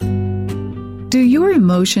Do your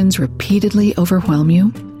emotions repeatedly overwhelm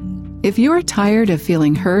you? If you're tired of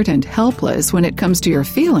feeling hurt and helpless when it comes to your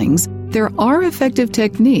feelings, there are effective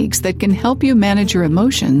techniques that can help you manage your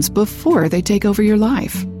emotions before they take over your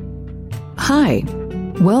life. Hi,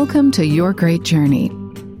 welcome to Your Great Journey.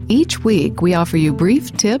 Each week, we offer you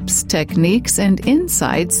brief tips, techniques, and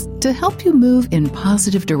insights to help you move in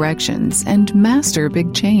positive directions and master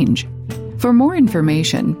big change. For more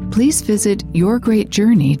information, please visit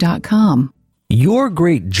yourgreatjourney.com. Your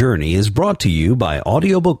Great Journey is brought to you by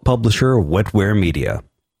audiobook publisher Wetware Media.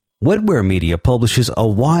 Wetware Media publishes a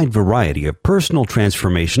wide variety of personal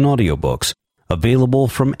transformation audiobooks available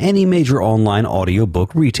from any major online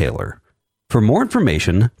audiobook retailer. For more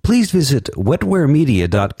information, please visit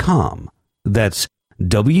wetwaremedia.com. That's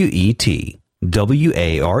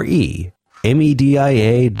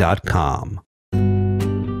WETWAREMEDIA.com.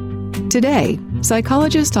 Today,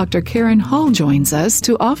 psychologist Dr. Karen Hall joins us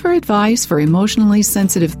to offer advice for emotionally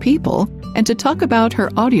sensitive people and to talk about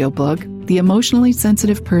her audiobook, The Emotionally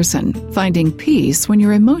Sensitive Person: Finding Peace When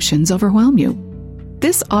Your Emotions Overwhelm You.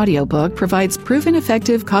 This audiobook provides proven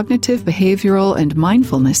effective cognitive, behavioral, and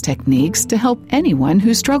mindfulness techniques to help anyone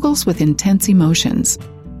who struggles with intense emotions.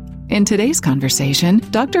 In today's conversation,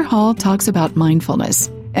 Dr. Hall talks about mindfulness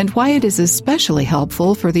and why it is especially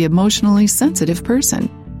helpful for the emotionally sensitive person.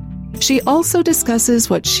 She also discusses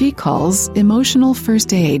what she calls emotional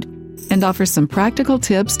first aid and offers some practical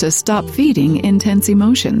tips to stop feeding intense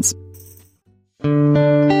emotions.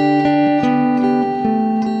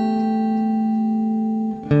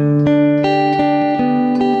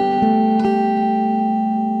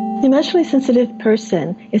 The emotionally sensitive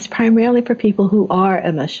person is primarily for people who are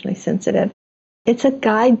emotionally sensitive. It's a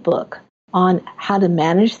guidebook on how to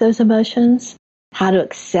manage those emotions, how to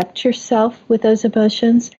accept yourself with those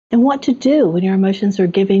emotions, and what to do when your emotions are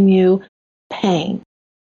giving you pain.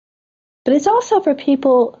 But it's also for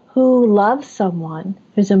people who love someone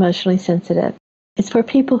who's emotionally sensitive. It's for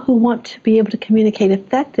people who want to be able to communicate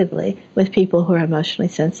effectively with people who are emotionally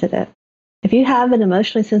sensitive. If you have an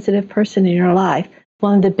emotionally sensitive person in your life,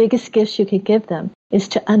 one of the biggest gifts you can give them is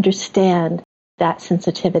to understand that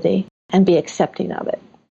sensitivity and be accepting of it.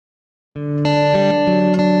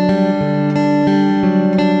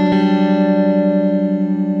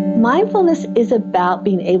 Mindfulness is about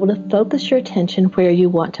being able to focus your attention where you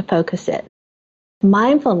want to focus it.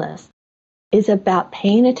 Mindfulness is about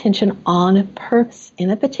paying attention on purpose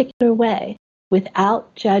in a particular way,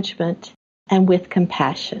 without judgment and with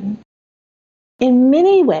compassion. In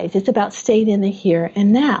many ways, it's about staying in the here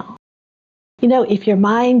and now. You know, if your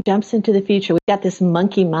mind jumps into the future, we've got this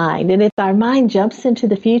monkey mind, and if our mind jumps into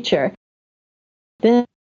the future, then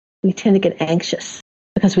we tend to get anxious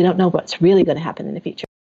because we don't know what's really going to happen in the future.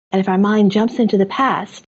 And if our mind jumps into the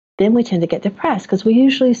past, then we tend to get depressed because we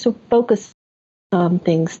usually focus on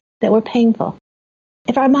things that were painful.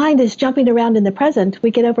 If our mind is jumping around in the present,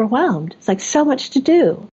 we get overwhelmed. It's like so much to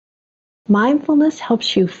do. Mindfulness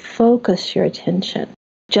helps you focus your attention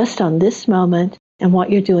just on this moment and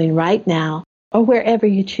what you're doing right now, or wherever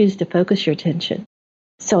you choose to focus your attention.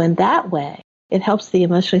 So in that way, it helps the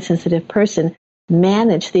emotionally sensitive person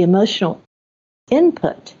manage the emotional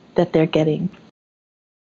input that they're getting.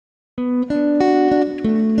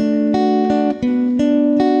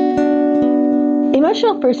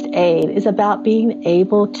 Emotional first aid is about being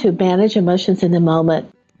able to manage emotions in the moment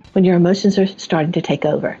when your emotions are starting to take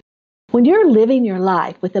over. When you're living your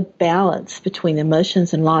life with a balance between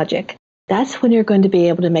emotions and logic, that's when you're going to be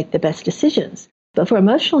able to make the best decisions. But for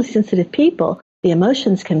emotionally sensitive people, the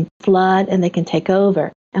emotions can flood and they can take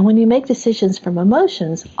over. And when you make decisions from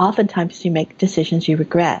emotions, oftentimes you make decisions you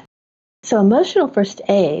regret. So emotional first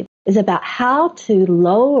aid is about how to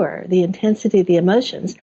lower the intensity of the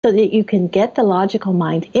emotions so that you can get the logical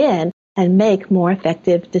mind in and make more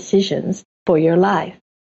effective decisions for your life.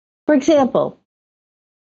 For example,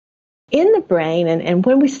 in the brain, and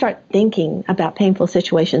when we start thinking about painful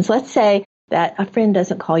situations, let's say that a friend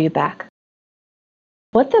doesn't call you back.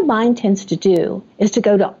 What the mind tends to do is to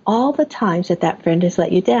go to all the times that that friend has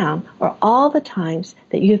let you down, or all the times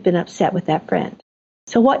that you've been upset with that friend.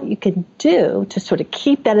 So what you can do to sort of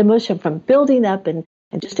keep that emotion from building up and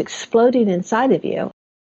just exploding inside of you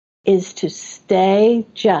is to stay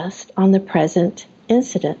just on the present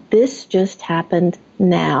incident. This just happened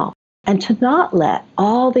now. And to not let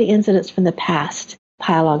all the incidents from the past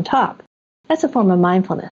pile on top. That's a form of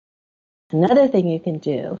mindfulness. Another thing you can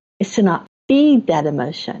do is to not feed that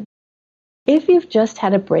emotion. If you've just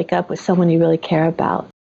had a breakup with someone you really care about,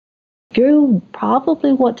 you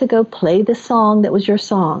probably want to go play the song that was your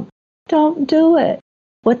song. Don't do it.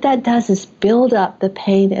 What that does is build up the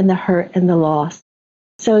pain and the hurt and the loss.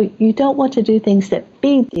 So you don't want to do things that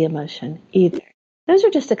feed the emotion either. Those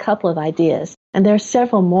are just a couple of ideas, and there are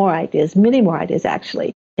several more ideas, many more ideas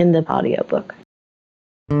actually, in the audiobook.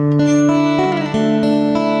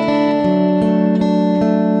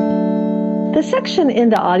 The section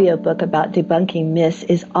in the audiobook about debunking myths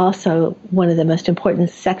is also one of the most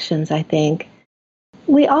important sections, I think.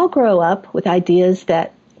 We all grow up with ideas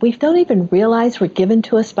that we don't even realize were given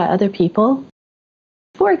to us by other people.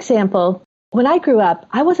 For example, when I grew up,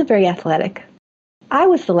 I wasn't very athletic. I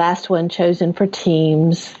was the last one chosen for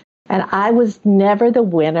teams, and I was never the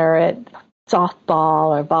winner at softball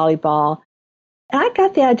or volleyball. And I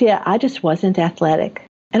got the idea I just wasn't athletic,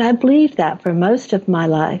 and I believed that for most of my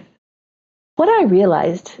life. What I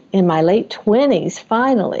realized in my late 20s,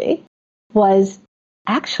 finally, was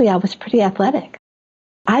actually I was pretty athletic.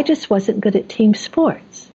 I just wasn't good at team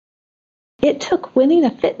sports. It took winning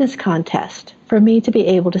a fitness contest for me to be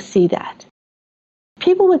able to see that.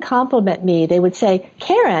 People would compliment me. They would say,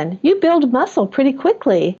 "Karen, you build muscle pretty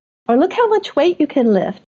quickly," or "Look how much weight you can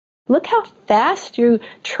lift. Look how fast you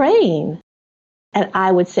train." And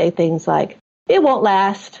I would say things like, "It won't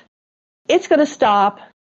last. It's going to stop.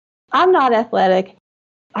 I'm not athletic."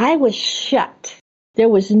 I was shut. There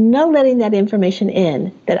was no letting that information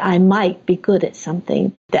in that I might be good at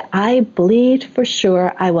something that I believed for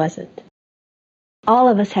sure I wasn't. All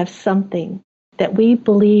of us have something that we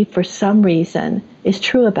believe for some reason is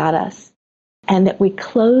true about us, and that we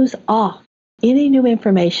close off any new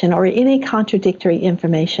information or any contradictory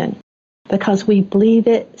information because we believe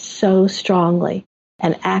it so strongly,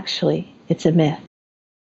 and actually it's a myth.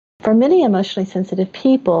 For many emotionally sensitive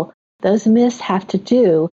people, those myths have to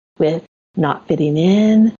do with not fitting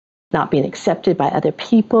in, not being accepted by other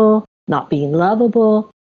people, not being lovable,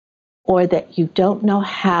 or that you don't know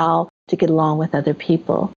how to get along with other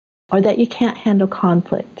people, or that you can't handle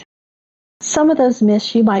conflict. Some of those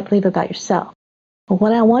myths you might believe about yourself. But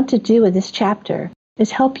what I want to do in this chapter is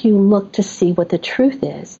help you look to see what the truth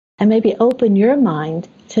is and maybe open your mind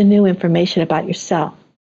to new information about yourself.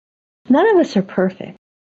 None of us are perfect.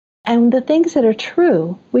 And the things that are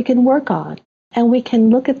true, we can work on. And we can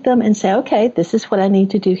look at them and say, okay, this is what I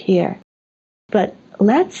need to do here. But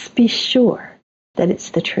let's be sure that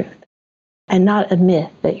it's the truth and not a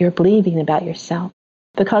myth that you're believing about yourself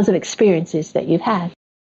because of experiences that you've had.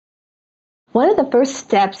 One of the first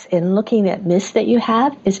steps in looking at myths that you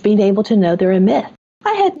have is being able to know they're a myth.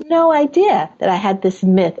 I had no idea that I had this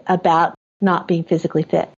myth about not being physically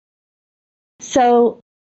fit. So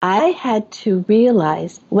I had to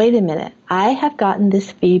realize, wait a minute, I have gotten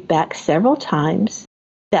this feedback several times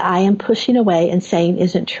that I am pushing away and saying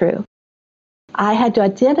isn't true. I had to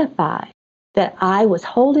identify that I was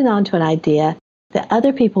holding on to an idea that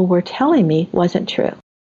other people were telling me wasn't true.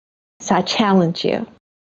 So I challenge you.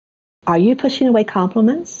 Are you pushing away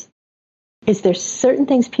compliments? Is there certain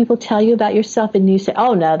things people tell you about yourself and you say,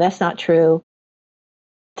 oh no, that's not true?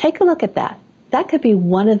 Take a look at that. That could be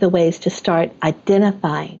one of the ways to start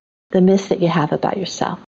identifying the myths that you have about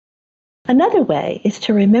yourself. Another way is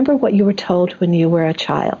to remember what you were told when you were a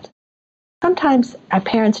child. Sometimes our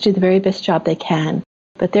parents do the very best job they can,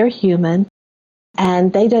 but they're human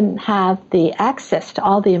and they didn't have the access to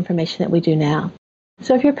all the information that we do now.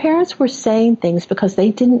 So if your parents were saying things because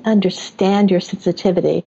they didn't understand your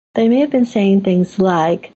sensitivity, they may have been saying things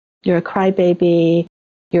like, you're a crybaby,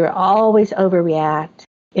 you're always overreact.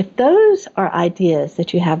 If those are ideas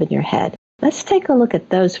that you have in your head, let's take a look at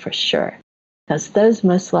those for sure, because those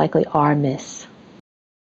most likely are myths.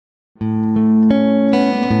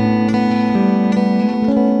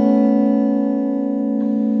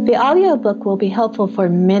 The audiobook will be helpful for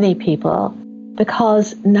many people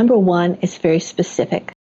because, number one, it's very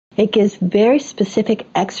specific. It gives very specific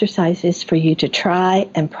exercises for you to try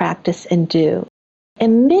and practice and do.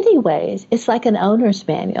 In many ways, it's like an owner's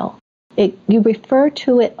manual. You refer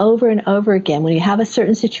to it over and over again when you have a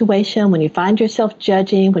certain situation, when you find yourself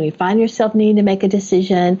judging, when you find yourself needing to make a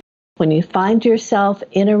decision, when you find yourself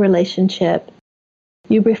in a relationship.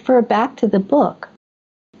 You refer back to the book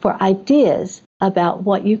for ideas about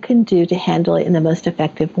what you can do to handle it in the most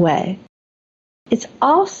effective way. It's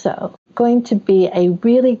also going to be a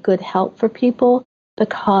really good help for people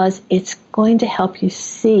because it's going to help you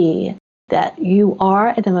see that you are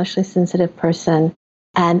an emotionally sensitive person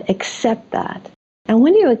and accept that. And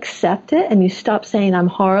when you accept it and you stop saying, I'm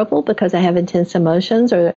horrible because I have intense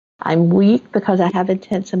emotions, or I'm weak because I have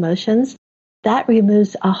intense emotions, that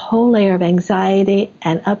removes a whole layer of anxiety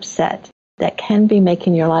and upset that can be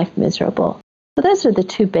making your life miserable. So those are the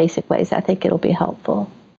two basic ways I think it'll be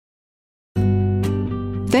helpful.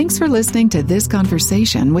 Thanks for listening to this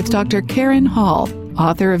conversation with Dr. Karen Hall,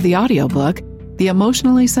 author of the audiobook, The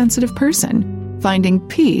Emotionally Sensitive Person, Finding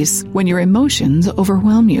Peace When Your Emotions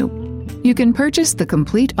Overwhelm You. You can purchase the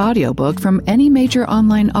complete audiobook from any major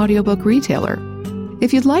online audiobook retailer.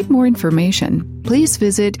 If you'd like more information, please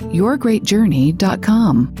visit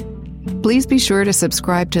yourgreatjourney.com. Please be sure to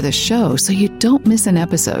subscribe to the show so you don't miss an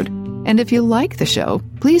episode. And if you like the show,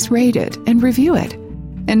 please rate it and review it.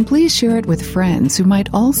 And please share it with friends who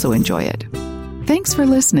might also enjoy it. Thanks for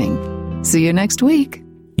listening. See you next week.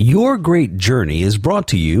 Your Great Journey is brought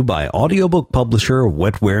to you by audiobook publisher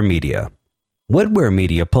Wetware Media. Wetware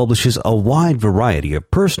Media publishes a wide variety of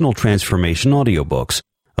personal transformation audiobooks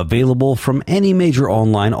available from any major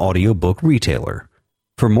online audiobook retailer.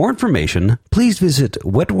 For more information, please visit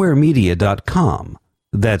wetwaremedia.com.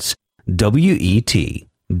 That's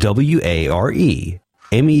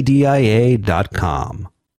WETWAREMEDIA.com.